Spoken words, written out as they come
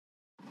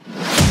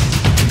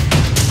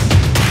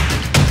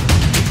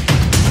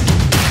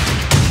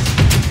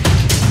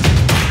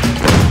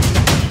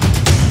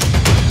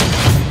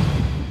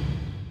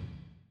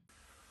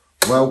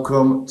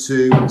Welcome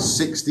to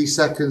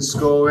 60-second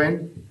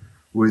scoring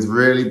with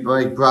really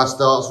big brass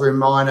darts. We're in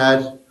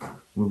Minehead.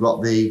 We've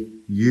got the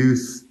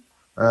youth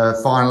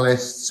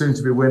finalist, soon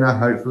to be winner,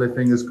 hopefully,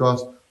 fingers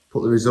crossed.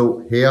 Put the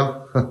result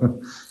here.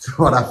 So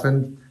what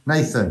happened?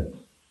 Nathan,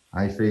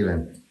 how you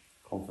feeling?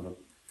 Confident.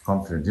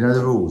 Confident. Do you know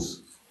the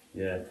rules?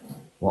 Yeah.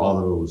 What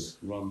are the rules?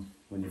 Run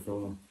when you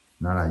throw them.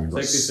 No, you've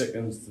got 60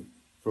 seconds to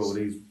throw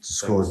these. to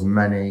score as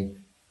many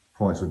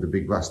points with the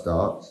big brass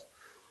darts.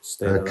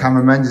 Stay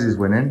Cameron Menzies is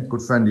winning.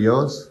 Good friend of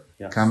yours,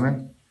 yes.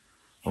 Cameron.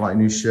 I like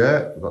your new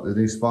shirt. We've got the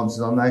new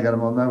sponsors on there. Get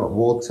them on there. We've got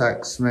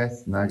Wartech,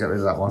 Smith. No, get rid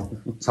of that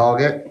one.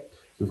 Target.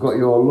 We've got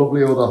your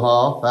lovely other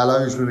half, Ella,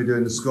 who's going to be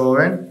doing the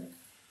scoring.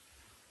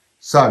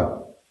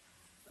 So,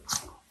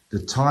 the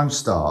time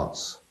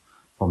starts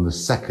from the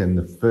second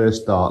the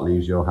first dart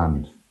leaves your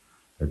hand.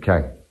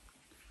 Okay.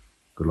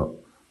 Good luck.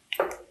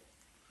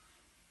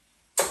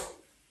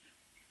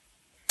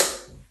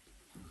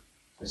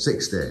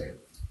 $60.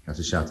 You have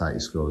to shout out your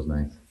scores,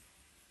 mate.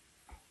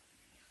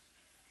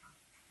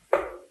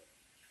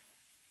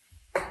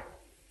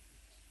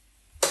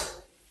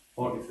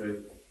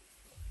 $43.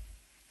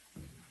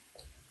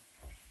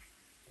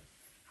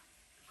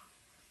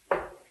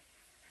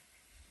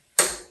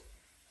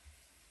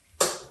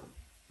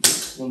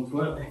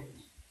 $120.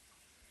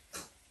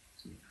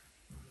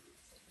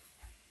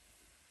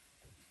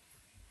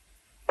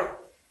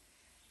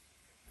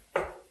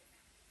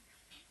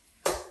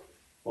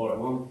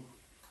 $41.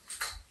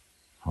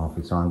 Half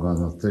your time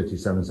gone,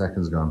 37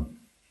 seconds gone.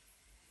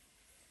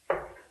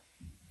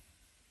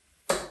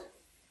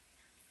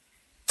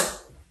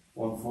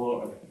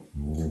 $140.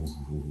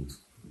 Ooh,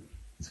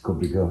 this could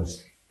be good.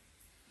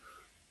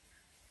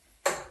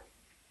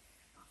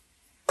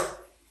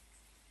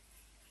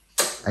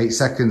 Eight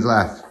seconds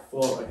left.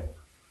 40.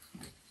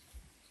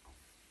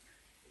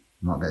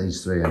 Not get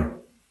these three in.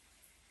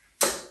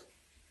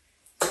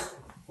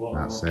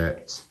 41. That's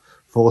it.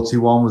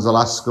 41 was the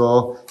last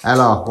score.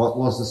 Ella, what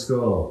was the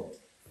score?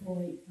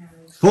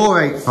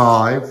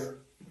 485.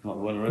 Not the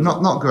winner, is it?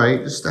 Not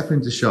great. Just step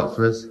into shot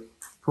for us.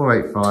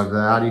 485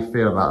 there. How do you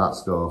feel about that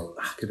score?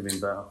 Could have been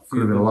better.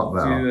 Could have been a lot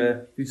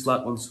better. Few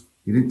slack ones.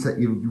 You didn't take.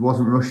 You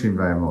wasn't rushing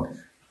very much.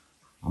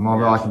 Am I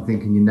right in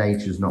thinking your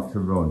nature's not to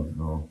run?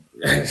 Or?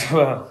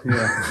 Well,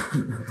 yeah.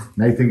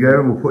 Nathan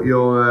Girvan, we'll put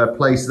your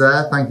place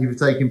there. Thank you for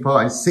taking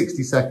part in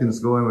 60 seconds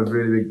scoring with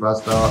really big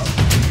brass darts.